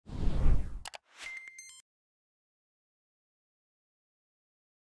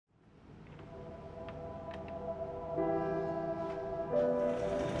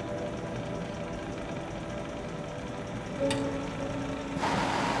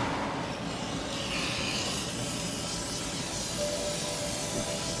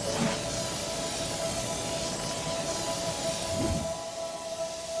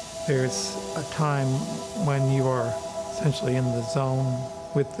There's a time when you are essentially in the zone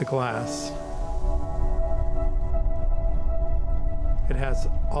with the glass. It has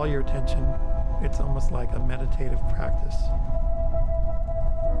all your attention. It's almost like a meditative practice.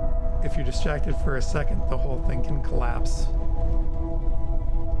 If you're distracted for a second, the whole thing can collapse.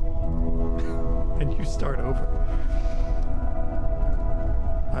 And you start over.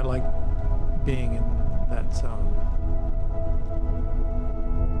 I like being in that zone.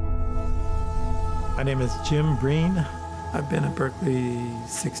 My name is Jim Breen. I've been at Berkeley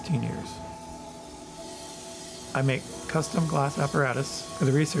 16 years. I make custom glass apparatus for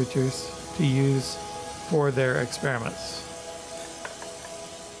the researchers to use for their experiments.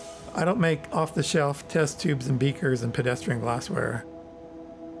 I don't make off-the-shelf test tubes and beakers and pedestrian glassware.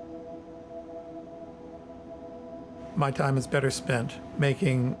 My time is better spent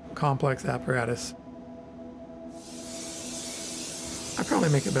making complex apparatus. I probably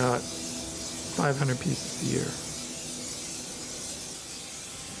make about 500 pieces a year.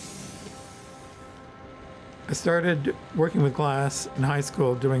 I started working with glass in high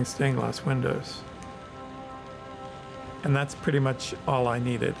school doing stained glass windows. And that's pretty much all I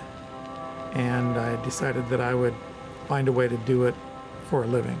needed. And I decided that I would find a way to do it for a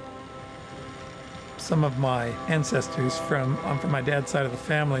living. Some of my ancestors from my dad's side of the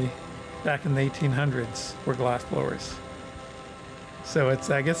family back in the 1800s were glass blowers. So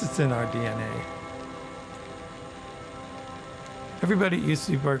I guess it's in our DNA. Everybody at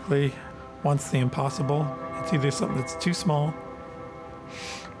UC Berkeley wants the impossible. It's either something that's too small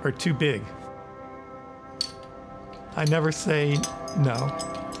or too big. I never say no.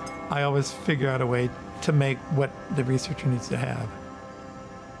 I always figure out a way to make what the researcher needs to have.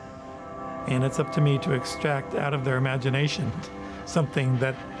 And it's up to me to extract out of their imagination something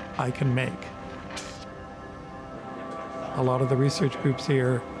that I can make. A lot of the research groups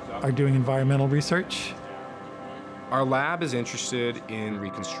here are doing environmental research. Our lab is interested in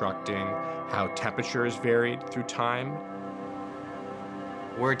reconstructing how temperatures varied through time.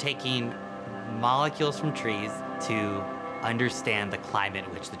 We're taking molecules from trees to understand the climate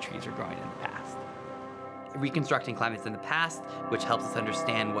in which the trees were growing in the past. Reconstructing climates in the past, which helps us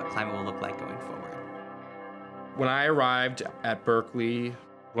understand what climate will look like going forward. When I arrived at Berkeley,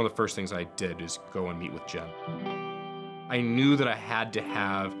 one of the first things I did is go and meet with Jim. I knew that I had to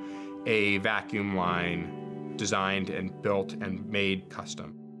have a vacuum line designed and built and made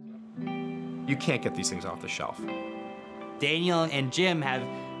custom. You can't get these things off the shelf. Daniel and Jim have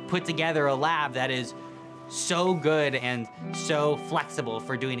put together a lab that is so good and so flexible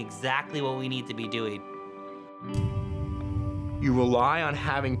for doing exactly what we need to be doing. You rely on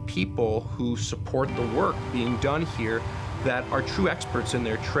having people who support the work being done here that are true experts in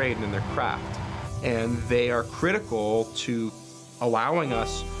their trade and in their craft. And they are critical to allowing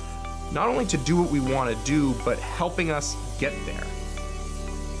us not only to do what we want to do, but helping us get there.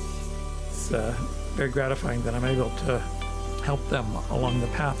 It's very gratifying that I'm able to help them along the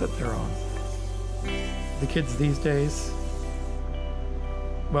path that they're on. The kids these days,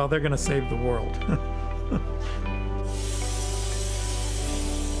 well, they're going to save the world.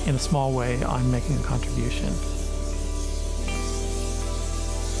 In a small way, I'm making a contribution.